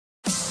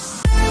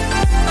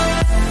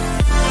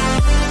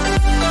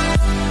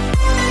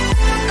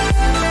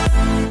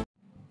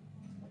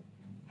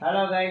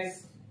Hello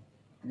guys,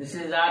 this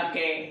is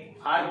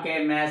RK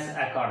Maths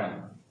Academy.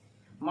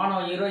 మనం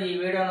ఈరోజు ఈ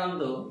వీడియో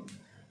నందు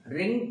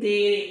రింగ్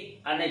థియరీ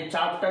అనే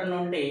చాప్టర్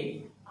నుండి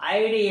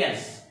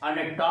ఐడియల్స్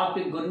అనే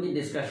టాపిక్ గురించి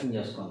డిస్కషన్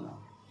చేసుకుందాం.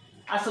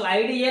 అసలు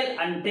ఐడియల్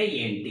అంటే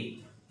ఏంటి?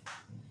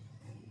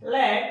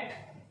 Let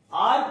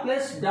R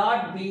plus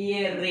dot be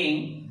a ring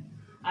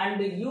and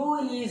U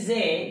is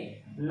a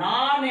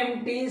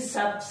non-empty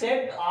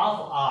subset of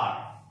R.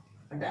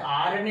 అంటే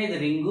R అనేది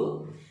రింగు,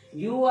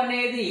 U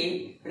అనేది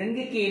రింగ్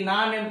కి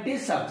నాన్ ఎంప్టీ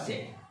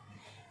సబ్సెట్.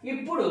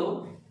 ఇప్పుడు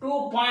 2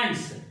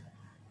 points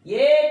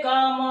A,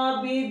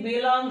 B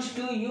belongs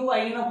to U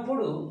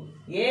అయినప్పుడు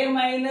A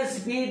minus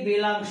B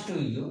belongs to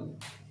U.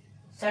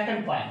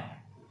 Second point,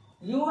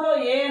 Uలో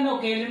A అని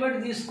ఒక element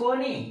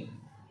తీసుకొని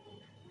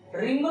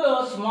రింగులో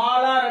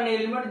small r అనే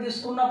ఎలిమెంట్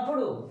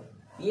తీసుకున్నప్పుడు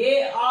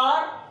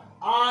AR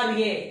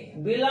RA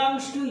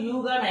belongs to U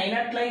గాని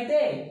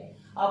అయినట్లయితే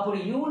అప్పుడు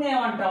Uని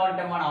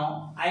ఏమంటామంటే మనం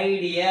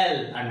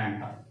ఐడియల్ అని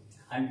అంటాం.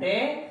 అంటే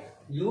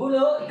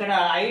యూలో ఇక్కడ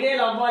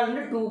ఐడియల్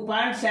అవ్వాలంటే 2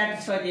 పాయింట్స్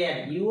సాటిస్ఫై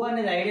చేయాలి. యూ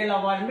అనేది ఐడియల్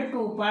అవ్వాలంటే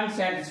 2 పాయింట్స్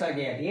సాటిస్ఫై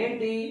చేయాలి.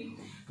 ఏంటి?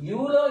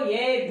 యూలో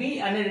ఏ బి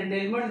అనే 2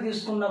 ఎలిమెంట్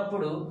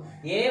తీసుకున్నప్పుడు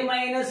ఏ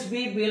minus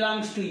B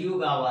belongs to you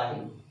కావాలి.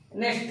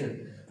 నెక్స్ట్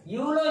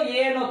యూలో ఏ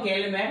అని ఒక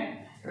ఎలిమెంట్,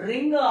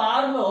 రింగ్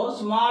ఆర్లో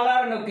స్మాల్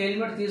ఆర్ అని ఒక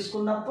ఎలిమెంట్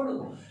తీసుకున్నప్పుడు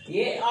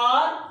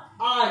ఏఆర్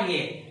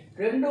ఆర్ఏ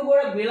రెండు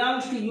కూడా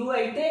బిలాంగ్స్ టు యూ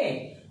అయితే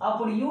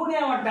అప్పుడు యూని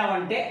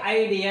ఏమంటామంటే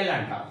ఐడియల్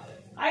అంటాం.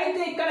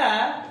 అయితే ఇక్కడ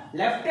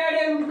లెఫ్ట్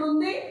ఐడియల్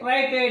ఉంటుంది,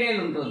 రైట్ ఐడియల్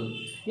ఉంటుంది.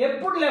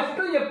 ఎప్పుడు లెఫ్ట్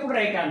ఎప్పుడు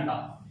రైట్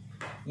అంటాం.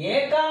 ఏ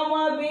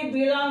comma B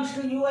belongs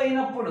to you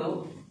అయినప్పుడు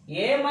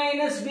ఏ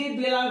minus B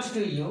belongs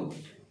to you.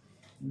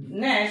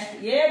 Next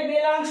a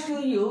belongs to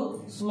you,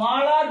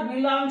 small are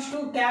belongs to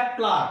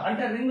capital are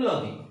అంటే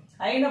రింగ్లోది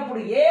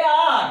అయినప్పుడు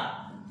ఏఆర్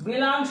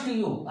బిలాంగ్స్ టు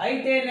యూ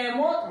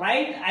అయితేనేమో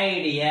right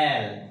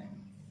ideal.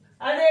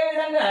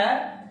 అదేవిధంగా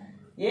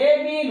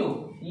ఏబీలు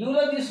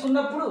యూలో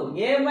తీసుకున్నప్పుడు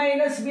ఏ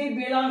minus B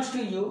belongs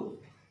to you.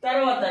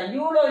 తర్వాత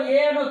యూలో ఏ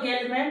అని ఒక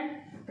element,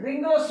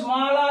 రింగ్లో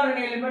స్మాల్ ఆర్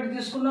అనే ఎలిమెంట్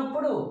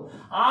తీసుకున్నప్పుడు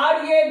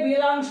ఆర్ఏ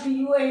బిలాంగ్స్ టు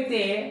యూ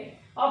అయితే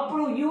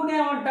అప్పుడు యూని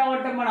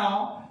ఏమంటామంటే మనం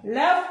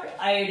లెఫ్ట్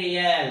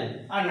ఐడియల్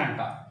అని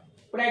అంటాం.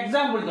 ఇప్పుడు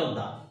ఎగ్జాంపుల్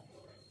చూద్దాం.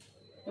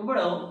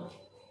 ఇప్పుడు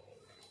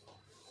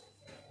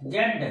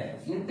జెడ్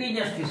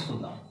ఇంటీజర్స్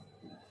తీసుకుందాం.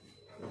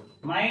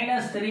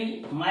 -3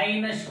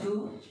 -2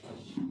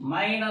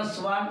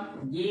 -1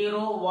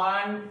 0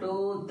 1 2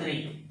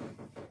 3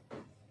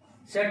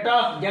 set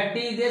of Z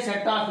is a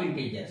set of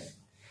integers.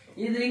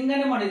 ఇది రింగ్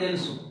అని మనకు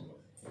తెలుసు.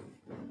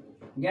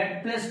 Z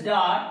plus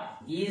dot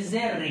is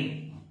a ring.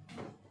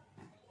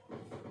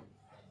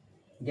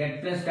 Z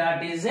plus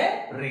dot is a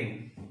ring.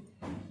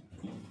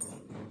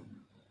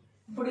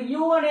 ఇప్పుడు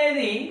యూ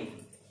అనేది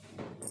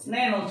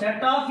నేను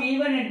సెట్ ఆఫ్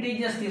ఈవెన్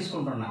ఇంటీజర్స్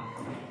తీసుకుంటున్నా.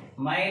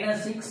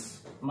 -6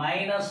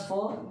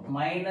 -4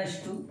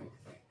 -2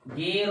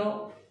 0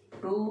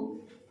 2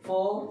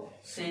 4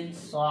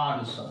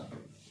 6 సో.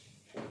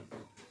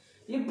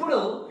 ఇప్పుడు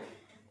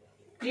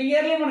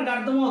క్లియర్లీ మనకు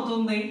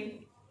అర్థమవుతుంది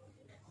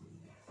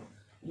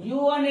యూ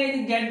అనేది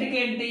జెడ్కి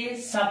ఏంటి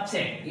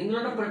సబ్సెట్.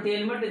 ఇందులో ప్రతి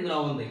ఎలిమెంట్ ఇందులో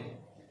ఉంది.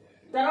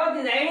 తర్వాత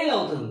ఇది ఐడియల్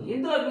అవుతుంది.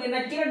 ఇందులో మీకు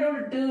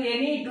నచ్చినటువంటి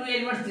ఎనీ 2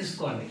 ఎలిమెంట్స్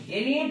తీసుకోండి.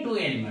 Any 2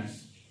 elements.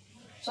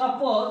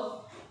 సపోజ్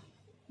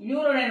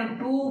యూలో నేను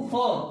 2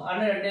 4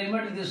 అనే 2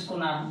 ఎలిమెంట్లు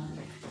తీసుకున్నాను.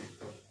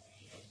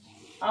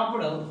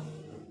 అప్పుడు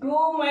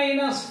 2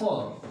 -4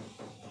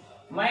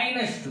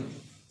 -2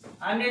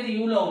 అనేది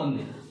యూలో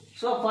ఉంది.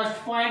 So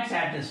first point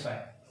satisfy.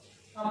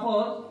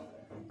 Suppose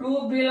 2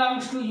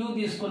 belongs to you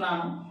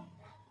తీసుకున్నాను.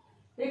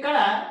 ఇక్కడ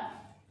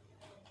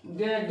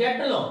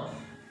జెడ్లో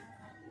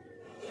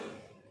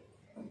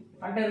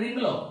అంటే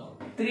రింగ్లో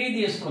 3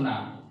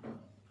 తీసుకున్నాను.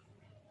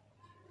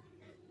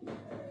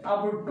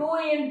 అప్పుడు 2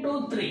 ×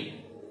 3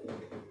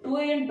 2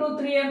 ×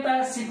 3 ఎంత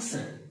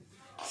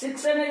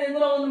 6 అనేది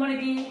ఎందులో ఉంది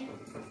మనకి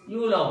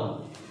యూలో ఉంది.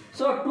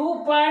 సో 2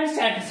 పాయింట్స్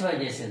సాటిస్ఫై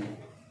చేసింది.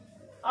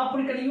 అప్పుడు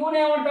ఇక్కడ యూని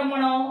ఏమంటాం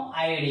మనం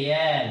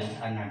ఐడియల్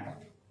అని అంటాం.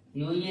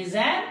 You is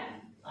an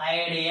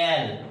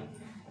ideal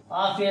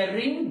of A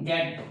ring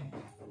Z.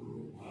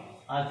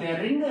 Of A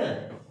ring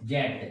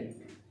Z.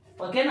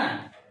 ఓకేనా?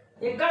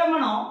 ఇక్కడ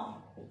మనం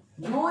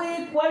యూ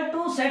ఈక్వల్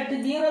టు సెట్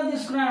 0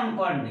 తీసుకున్నాం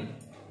అనుకోండి,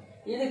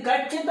 ఇది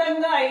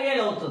ఖచ్చితంగా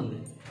ఐడియల్ అవుతుంది.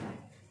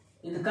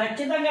 ఇది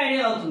ఖచ్చితంగా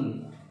ఐడియల్ అవుతుంది.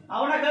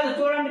 అవునా కాదు?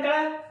 చూడండి ఇక్కడ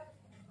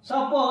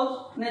సపోజ్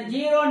నేను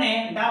 0ని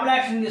డబుల్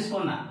యాక్షన్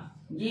తీసుకున్నా.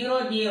 0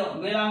 0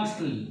 బిలాంగ్స్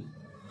టు యూ.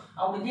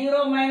 అప్పుడు 0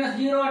 -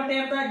 0 అంటే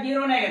ఎంత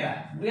 0నే కదా,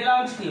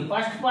 belongs to you.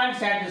 First point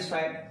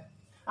satisfied.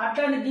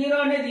 అట్లాంటి 0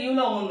 అనేది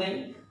యూలో ఉంది.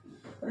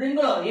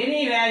 రింగ్లో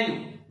any value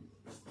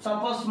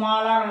suppose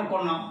small are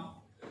అనుకున్నాం.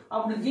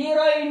 అప్పుడు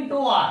 0 ×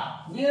 r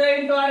 0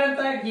 × r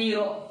ఎంత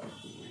 0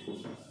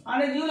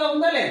 అనేది యూలో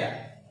ఉందా లేదా?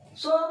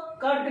 సో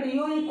కాబట్టి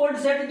యూ ఈక్వల్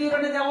టు సెట్ 0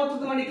 అనేది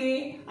ఏమవుతుంది మనకి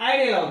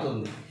ఐడియల్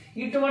అవుతుంది.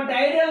 ఇటువంటి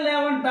ఐడియల్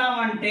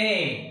ఏమంటామంటే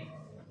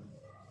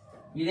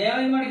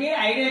ఇదేమైంది మనకి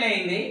ఐడియల్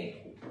అయింది.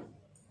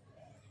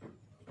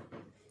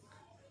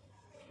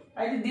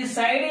 అయితే this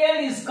ideal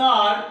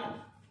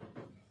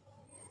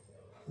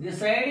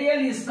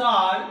is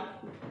called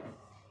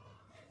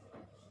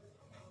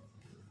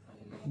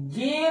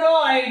zero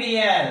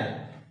ideal.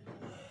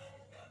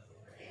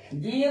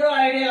 Zero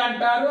ideal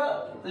అంటారు,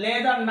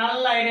 లేదా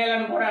నల్ ఐడియల్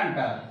అని కూడా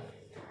అంటారు.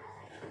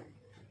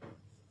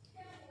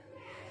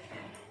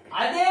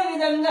 అదే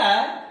విధంగా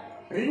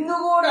రింగ్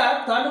కూడా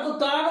తనకు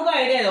తానుగా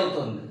ఐడియల్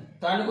అవుతుంది.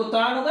 తనకు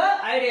తానుగా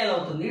ఐడియల్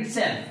అవుతుంది ఇట్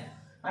సెల్ఫ్.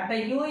 అంటే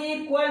యు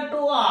ఈక్వల్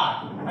టు ఆర్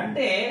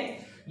అంటే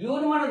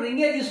యూని మనం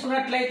రింగే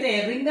తీసుకున్నట్లయితే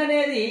రింగ్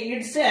అనేది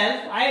ఇట్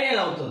సెల్ఫ్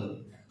ఐడియల్ అవుతుంది.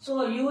 So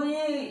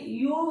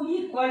you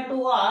equal to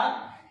are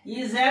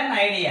is an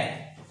ideal.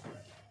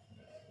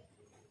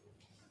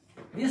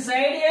 This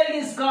ideal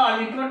is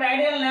called, ఇటువంటి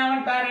ఐడియల్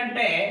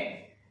ఏమంటారంటే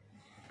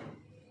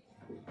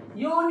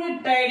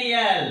యూనిట్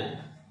ఐడియల్.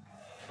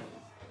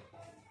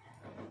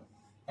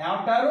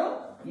 ఏమంటారు?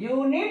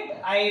 Unit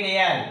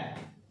ideal.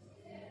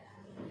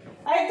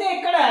 అయితే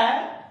ఇక్కడ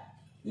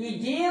ఈ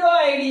జీరో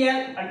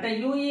ఐడియల్ అంటే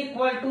you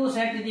equal to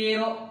set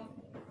zero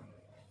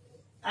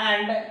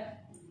and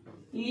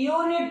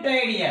unit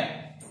ideal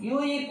you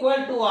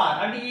equal to are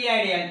అంటే ఈ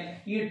ideal,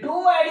 ఈ టూ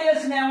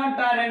ఐడియల్స్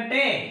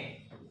ఏమంటారంటే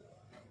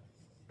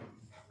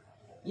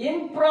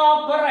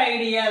ఇంప్రాపర్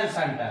ఐడియల్స్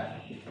అంటారు.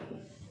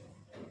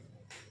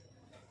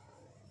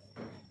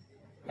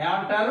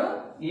 ఏమంటారు?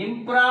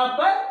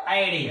 Improper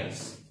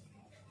ideals.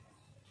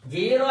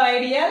 Zero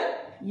ideal,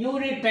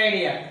 unit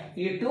ideal,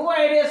 ఈ టూ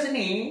ఐడియల్స్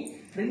ని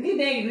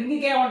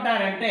రింగికి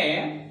ఏమంటారంటే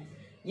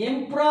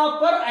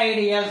ఇంప్రాపర్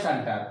ఐడియల్స్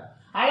అంటారు.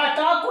 అలా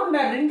కాకుండా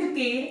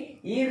రింగ్కి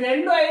ఈ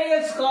రెండు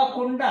ఐడియల్స్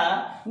కాకుండా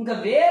ఇంకా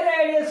వేరే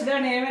ఐడియల్స్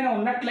కానీ ఏమైనా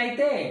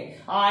ఉన్నట్లయితే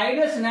ఆ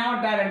ఐడియల్స్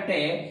ఏమంటారంటే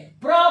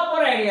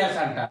ప్రాపర్ ఐడియల్స్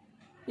అంటారు.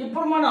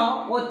 ఇప్పుడు మనం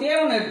ఓ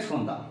థియరం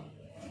నేర్చుకుందాం.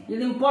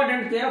 ఇది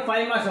ఇంపార్టెంట్ థియరం,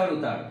 5 మార్క్స్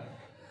అడుగుతాడు.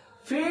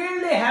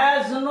 Field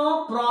has no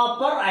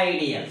proper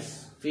ideals.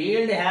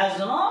 Field has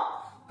no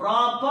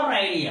proper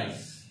ideals.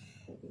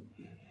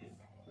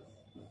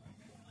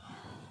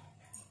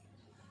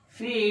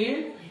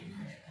 Field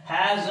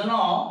has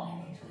no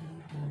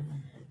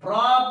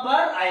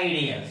proper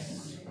ideals.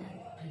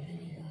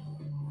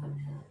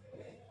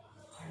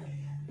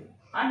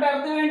 అంటే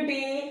అర్థం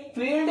ఏంటి?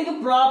 ఫీల్డ్ కి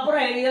ప్రాపర్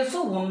ఐడియల్స్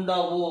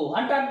ఉండవు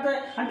అంటే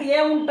అంటే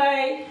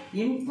ఏముంటాయి?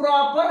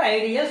 ఇంప్రాపర్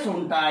ఐడియల్స్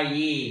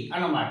ఉంటాయి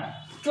అన్నమాట.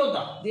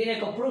 చూద్దాం దీని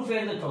యొక్క ప్రూఫ్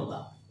ఏంటో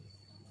చూద్దాం.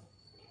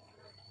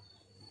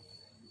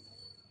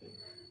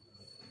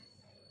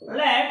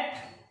 Let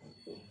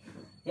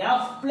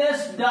F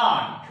plus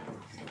dot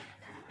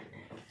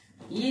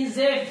is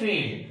a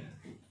field.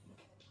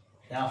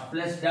 F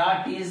plus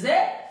dot is a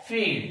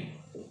field.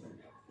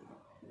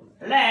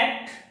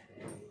 Let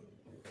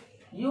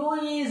you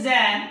is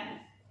an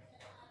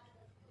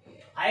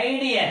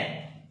ideal.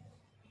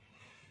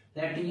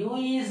 Let you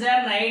is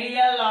an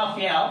ideal of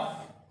F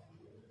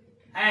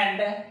and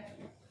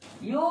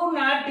u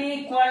not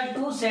equal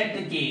to set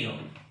 0.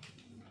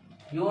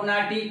 u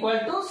not equal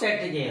to set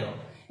 0.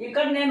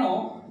 ఇక్కడ నేను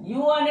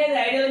u అనేది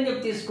ideal అని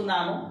చెప్పి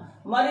తీసుకున్నాను,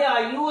 మరి ఆ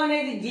u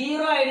అనేది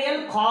zero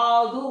ideal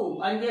కాదు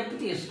అని చెప్పి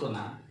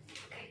తీసుకున్నాను.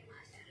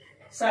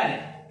 సరే,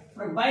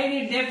 బై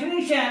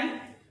డెఫినిషన్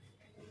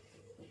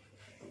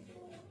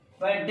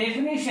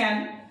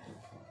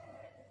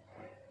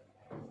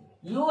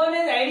u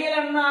అనేది ఐడియల్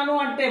అన్నాను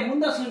అంటే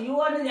ముందు అసలు u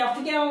అనేది f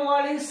కి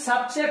ఏమవ్వాలి?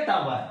 సబ్సెట్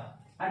అవ్వాలి.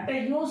 అంటే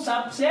u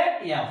subset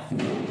f.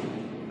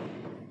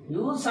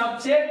 u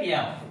subset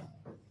f.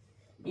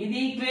 ఇది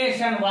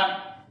ఈక్వేషన్ 1.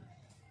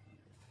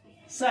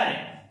 సరే,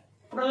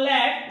 ఇప్పుడు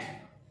let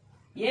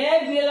a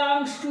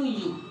belongs to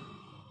u.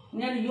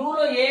 నేను u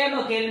లో a అని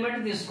ఒక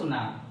ఎలిమెంట్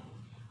తీసుకున్నాను.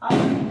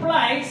 అది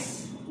ఇంప్లైస్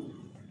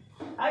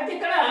అయితే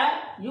ఇక్కడ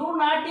u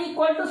not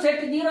equal to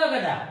set 0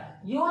 కదా.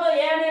 u లో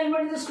a అనే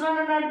ఎలిమెంట్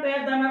తీసుకున్నాను అంటే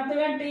దాని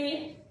అర్థం ఏంటి?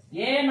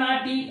 a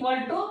not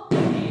equal to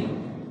 0.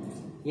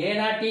 a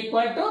not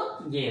equal to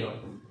 0.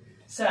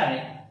 సరే,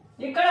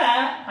 ఇక్కడ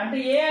అంటే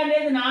ఏ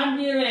అనేది నాన్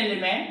జీరో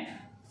ఎలిమెంట్.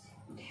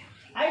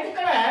 అయితే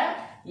ఇక్కడ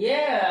ఏ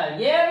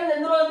అనేది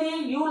ఎందులోది?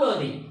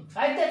 యూలోది.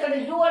 అయితే ఇక్కడ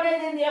యు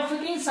అనేది ఎఫ్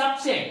కి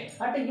సబ్సెట్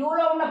అంటే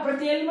యూలో ఉన్న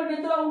ప్రతి ఎలిమెంట్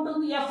ఎందులో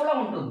ఉంటుంది? ఎఫ్ లో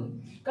ఉంటుంది.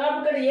 కాబట్టి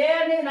ఇక్కడ ఏ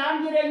అనేది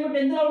నాన్ జీరో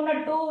ఎలిమెంట్ ఎందులో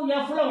ఉన్నట్టు?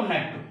 ఎఫ్ లో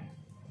ఉన్నట్టు.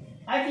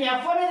 అయితే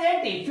ఎఫ్ అనేది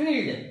ఏంటి?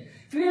 ఫీల్డ్.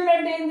 ఫీల్డ్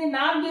అంటే ఏంటి?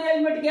 నాన్ జీరో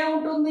ఎలిమెంట్ కి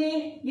ఏముంటుంది?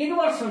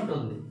 ఇన్వర్స్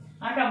ఉంటుంది.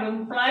 అంటే అప్పుడు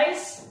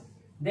implies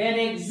there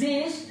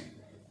exist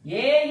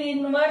A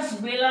inverse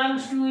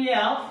belongs to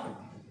F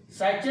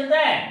such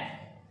that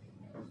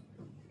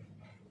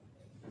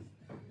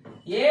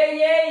A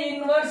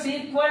inverse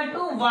equal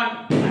to 1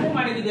 అని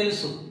మనకి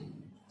తెలుసు.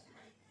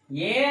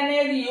 A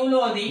అనేది U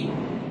లోది,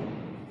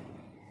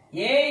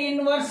 A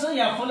ఇన్వర్స్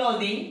F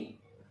లోది,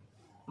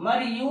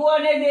 మరి U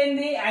అనేది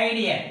ఏంది?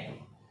 ఐడియల్.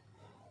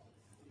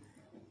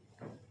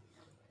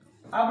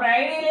 అప్పుడు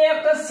ఐడియల్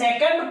యొక్క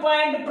సెకండ్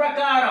పాయింట్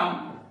ప్రకారం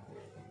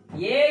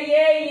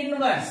A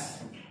inverse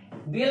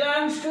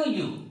belongs to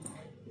u.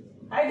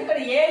 అయితే ఇక్కడ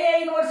a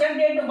ఇన్వర్స్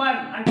అంటే 1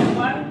 అంటే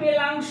 1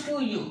 belongs to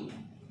u.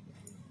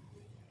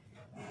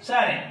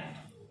 సరే,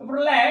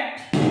 ఇప్పుడు let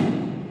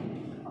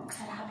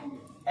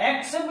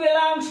x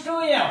belongs to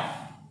f.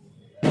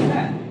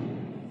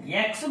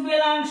 x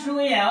belongs to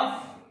f,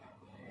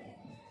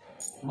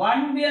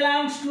 1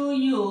 belongs to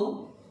u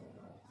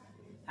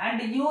and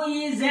u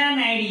is an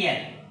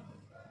ideal.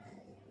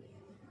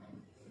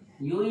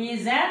 U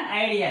is an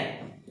ideal.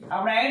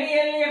 అప్పుడు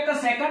ideal యొక్క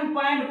second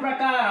point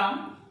ప్రకారం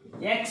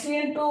x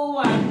into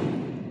 1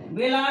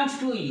 belongs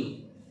to U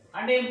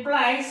and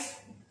implies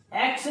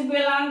x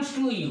belongs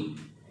to U.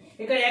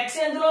 ఇక్కడ x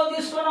ఎందులో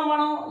తీసుకున్నాం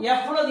మనం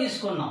f లో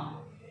తీసుకున్నాం.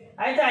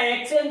 అయితే ఆ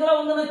x ఎందులో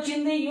ఉందని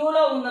వచ్చింది U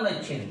లో ఉందని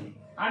వచ్చింది.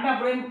 అంటే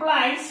అప్పుడు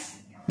implies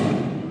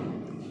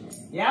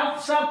f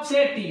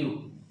subset U.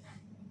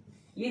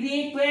 ఇది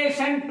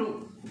ఈక్వేషన్ 2.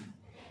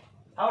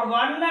 అప్పుడు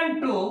 1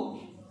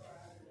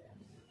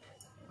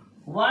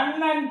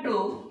 and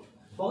 2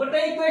 ఒకటో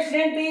ఈక్వేషన్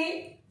ఏంటి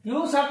u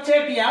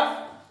subset f,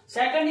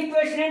 second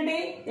equation ఏంటి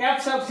f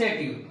సబ్సెట్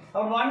u.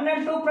 అప్పుడు 1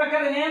 and 2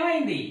 ప్రకారం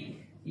ఏమైంది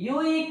u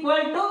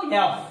ఈక్వల్ టు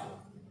f.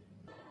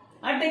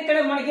 అంటే ఇక్కడ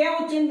మనకి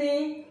ఏమొచ్చింది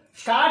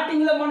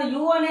స్టార్టింగ్ లో మనం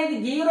u అనేది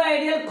జీరో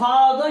ఐడియల్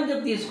కాదు అని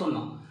చెప్పి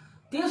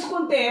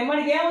తీసుకుంటే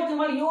మనకి ఏమొచ్చింది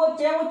మన u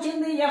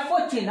ఏమొచ్చింది f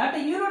వచ్చింది. అంటే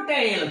యూనిట్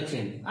ఐడియల్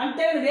వచ్చింది.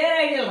 అంతే వేరే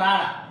ఐడియల్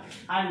రాలా.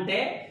 అంటే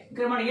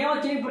ఇక్కడ మనకి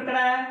ఏమొచ్చింది ఇప్పుడు ఇక్కడ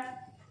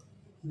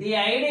the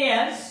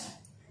ideals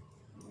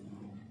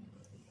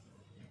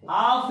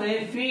of a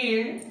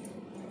field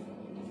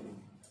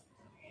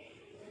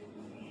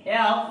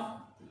f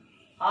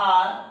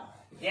are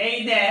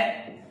either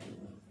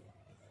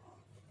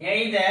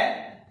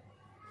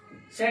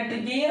set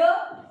 0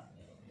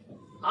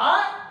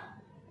 or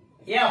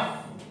f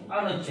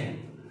అని వచ్చింది.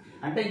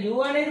 అంటే u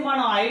అనేది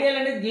మనం ఐడియల్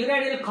అనేది జీరో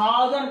ఐడియల్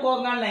కాదు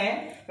అనుకోగానే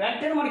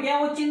వెంటనే మనకి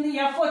ఏమొచ్చింది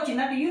f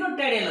వచ్చింది. అంటే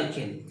యూనిట్ ఐడియల్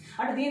వచ్చింది.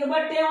 అంటే దీన్ని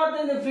బట్టి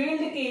ఏమవుతుంది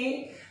ఫీల్డ్కి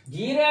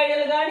జీరో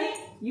ఐడియల్ కానీ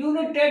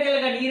యూనిట్ ఐడియల్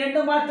కానీ ఈ రెండు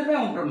మాత్రమే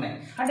ఉంటున్నాయి.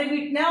 అంటే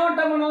వీటిని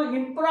ఏమంటాం మనం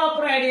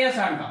ఇంప్రాపర్ ఐడియాస్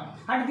అంటాం.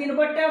 అంటే దీన్ని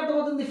బట్టి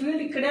అర్థమవుతుంది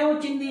ఫీల్డ్ ఇక్కడ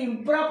ఏమొచ్చింది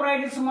ఇంప్రాపర్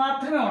ఐడియాస్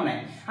మాత్రమే ఉన్నాయి.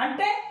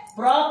 అంటే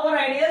ప్రాపర్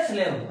ఐడియాస్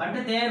లేవు. అంటే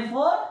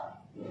therefore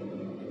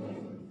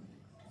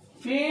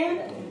field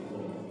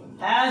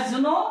has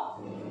no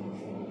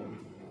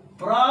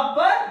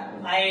proper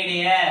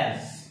ideas.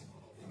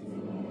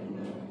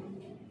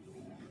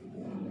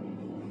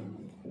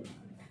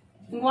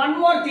 One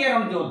more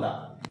theorem చూద్దాం.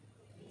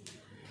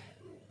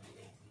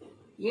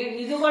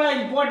 ఇది కూడా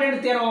ఇంపార్టెంట్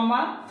థియరం అమ్మా,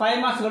 5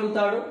 మార్క్స్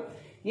అడుగుతాడు.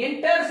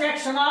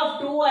 Intersection of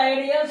two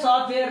ideals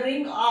of A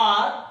ring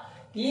are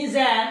is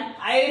an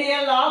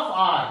ideal of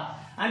are.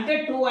 అంటే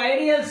టూ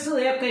ఐడియల్స్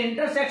యొక్క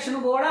ఇంటర్సెక్షన్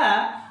కూడా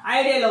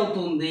ఐడియల్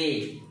అవుతుంది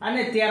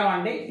అనే థియరం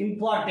అండి.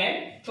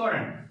 ఇంపార్టెంట్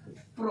చూడండి.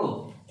 Prove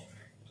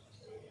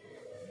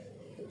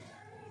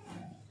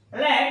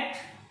let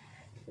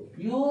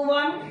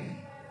u1,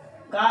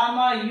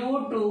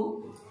 u2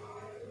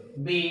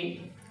 be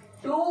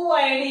two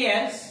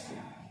ideals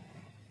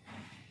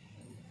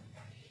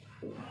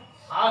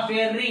of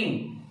a ring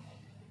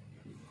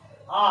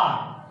R.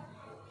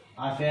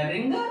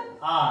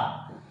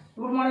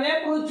 ఇప్పుడు మనం ఏం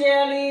ప్రూవ్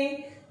చేయాలి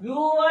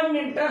u1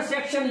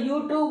 ఇంటర్సెక్షన్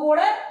u2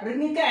 కూడా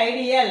రింగ్కి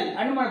ఐడియల్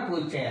అని మనం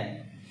ప్రూవ్ చేయాలి.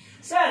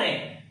 సరే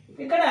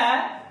ఇక్కడ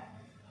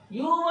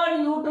u1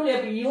 u2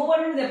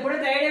 u1 అనేది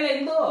ఎప్పుడైతే ఐడియల్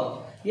అయిందో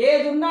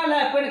ఏది ఉన్నా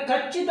లేకపోయినా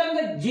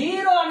ఖచ్చితంగా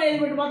జీరో అనే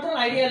ఎలిమెంట్ మాత్రం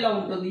ఐడియల్లో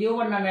ఉంటుంది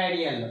u1 అనే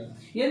ఐడియల్లో.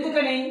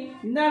 ఎందుకని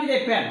ఇందాక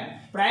చెప్పాను.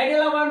 ఇప్పుడు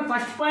ఐడియల్ అవ్వాలని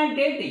ఫస్ట్ పాయింట్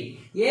ఏంటి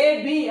ఏ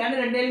బి అని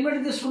రెండు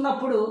ఎలిమెంట్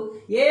తీసుకున్నప్పుడు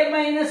a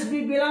minus B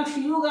belongs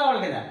to you కావాలి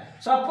కదా.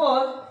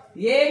 సపోజ్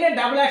ఏనే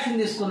డబుల్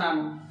యాక్షన్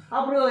తీసుకున్నాను.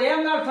 అప్పుడు ఏం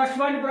కావాలి ఫస్ట్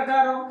పాయింట్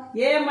ప్రకారం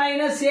a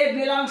minus a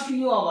belongs to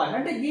you అవ్వాలి.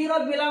 అంటే జీరో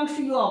బిలాంగ్స్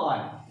టు యూ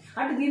అవ్వాలి.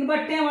 అంటే దీన్ని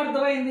బట్టి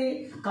ఏమర్థమైంది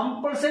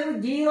కంపల్సరీ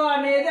జీరో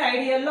అనేది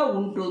ఐడియల్లో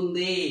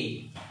ఉంటుంది.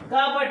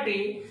 కాబట్టి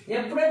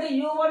ఎప్పుడైతే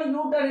u1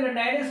 u2 అని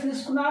రెండు ఐడియల్స్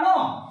తీసుకున్నానో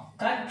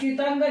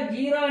ఖచ్చితంగా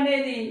జీరో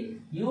అనేది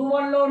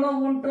u1 లోనూ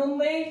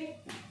ఉంటుంది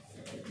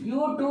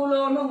u2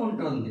 లోనూ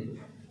ఉంటుంది.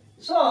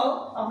 సో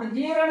అప్పుడు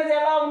జీరో అనేది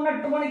ఎలా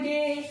ఉన్నట్టు మనకి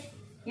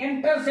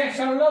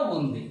ఇంటర్సెక్షన్ లో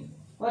ఉంది.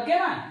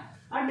 ఓకేనా.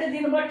 అంటే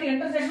దీన్ని బట్టి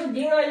ఇంటర్సెక్షన్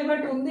జీరో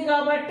ఎలిమెంట్ ఉంది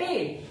కాబట్టి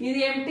ఇది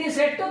ఎంటీ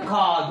సెట్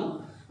కాదు.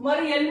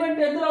 మరి ఎలిమెంట్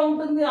ఎందులో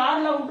ఉంటుంది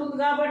ఆర్లో ఉంటుంది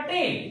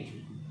కాబట్టి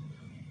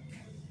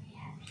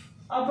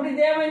అప్పుడు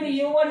ఇదేమైంది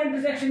u1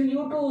 ఇంటర్సెక్షన్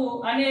u2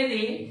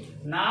 అనేది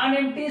నాన్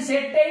ఎంటీ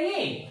సెట్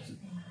అయ్యి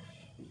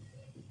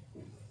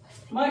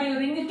మరియు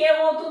రింగ్కి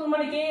ఏమవుతుంది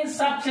మనకి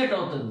సబ్సెట్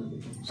అవుతుంది.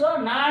 సో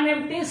నాన్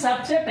ఎంటీ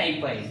సబ్సెట్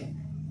అయిపోయింది.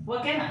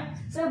 ఓకేనా.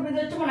 సో ఇప్పుడు ఇది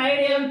వచ్చి మన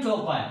ఐడియల్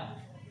చూపాలి.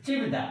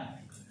 చూపిద్దాం.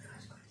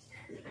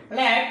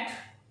 Let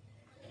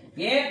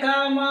a,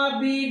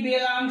 b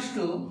belongs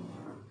to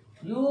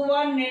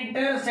u1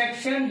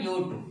 intersection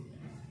u2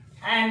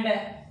 and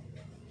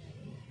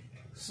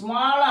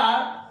small r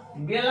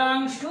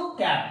belongs to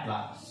capital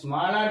R.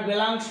 Small r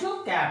belongs to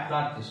capital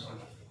R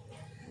తీసుకోండి.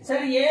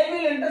 సరే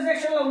ఏబీలు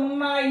ఇంటర్సెక్షన్ లో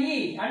ఉన్నాయి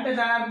అంటే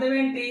దాని అర్థం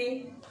ఏంటి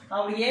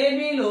అప్పుడు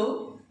ఏబీలు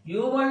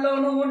u1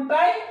 లోనూ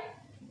ఉంటాయి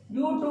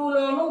u2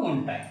 లోనూ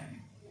ఉంటాయి.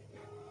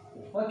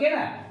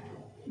 ఓకేనా.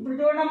 ఇప్పుడు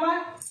చూడమ్మా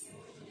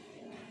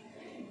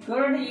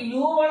చూడండి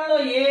u1 లో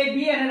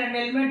ఏబి అనే రెండు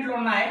ఎలిమెంట్లు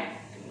ఉన్నాయి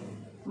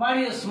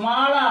మరియు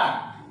స్మాల్ ఆర్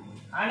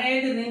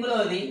అనేది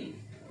రింగ్లోది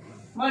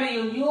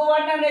మరియు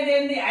u1 అనేది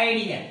ఏంది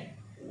ఐడియల్.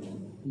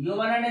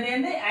 u1 అనేది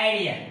ఏంది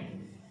ఐడియల్.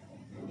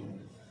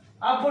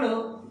 అప్పుడు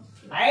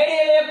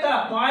ఐడియల్ యొక్క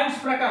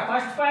పాయింట్స్ ప్రకారం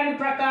ఫస్ట్ పాయింట్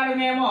ప్రకారం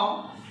ఏమో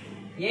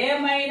a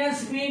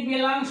minus B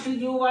belongs to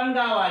u1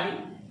 కావాలి.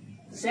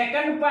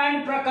 సెకండ్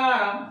పాయింట్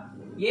ప్రకారం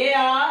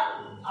AR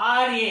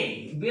RA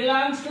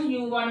belongs to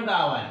U1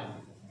 కావాలి.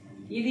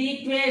 ఇది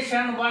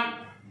ఈక్వేషన్ 1.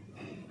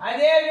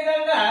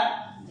 అదేవిధంగా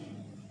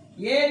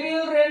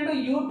ఏబీలు రెండు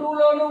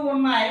U2లోనూ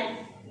ఉన్నాయి.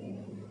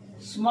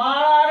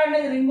 స్మాల్ ఆర్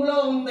అనేది రింగులో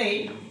ఉంది.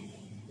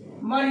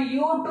 మరి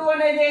U2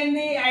 అనేది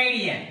ఏంది?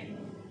 ఐడియల్.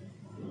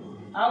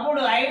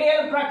 అప్పుడు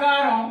ఐడియల్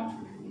ప్రకారం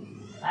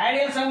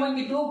ఐడియల్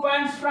సంబంధించి 2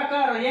 పాయింట్స్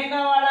ప్రకారం ఏం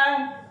కావాలా?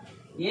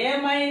 A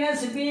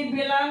minus B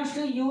belongs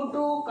to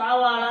U2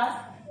 కావాలా?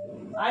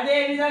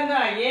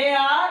 అదేవిధంగా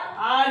AR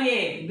RA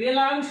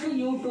belongs to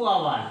U2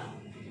 అవ్వాలి.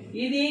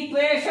 ఇది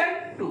ఈక్వేషన్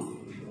 2.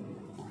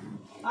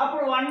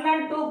 అప్పుడు 1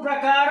 and 2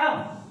 ప్రకారం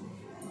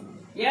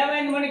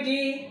ఏమైంది మనకి?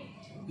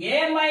 A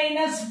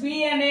మైనస్ బి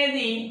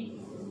అనేది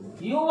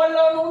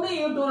U1లో ఉంది,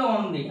 U2లో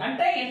ఉంది,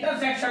 అంటే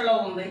ఇంటర్సెక్షన్లో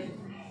ఉంది.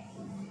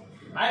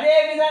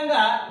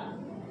 అదేవిధంగా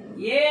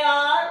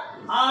ఏఆర్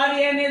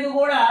ఆర్ఏ అనేది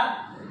కూడా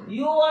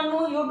U1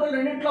 U2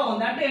 రెండింటిలో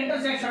ఉంది, అంటే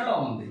ఇంటర్సెక్షన్లో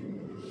ఉంది.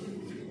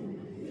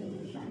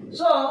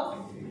 సో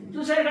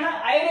చూసారు కదా,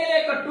 ఐడియల్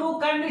యొక్క 2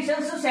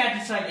 కండిషన్స్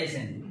సాటిస్ఫై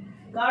చేసింది.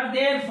 కాబట్టి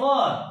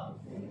therefore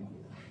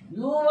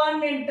U1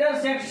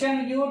 intersection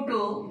U2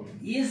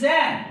 is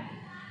an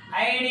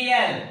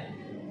ideal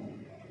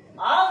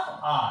of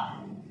R.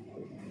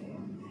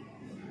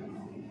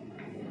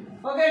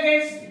 Okay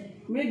guys,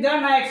 మీకు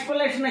నా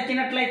ఎక్స్ప్లెనేషన్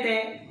నచ్చినట్లయితే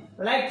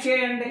లైక్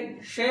చేయండి,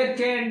 షేర్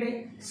చేయండి,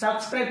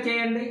 సబ్స్క్రైబ్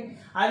చేయండి.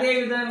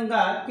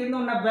 అదేవిధంగా కింద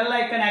ఉన్న బెల్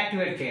ఐకాన్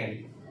యాక్టివేట్ చేయండి.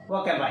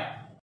 Okay, bye.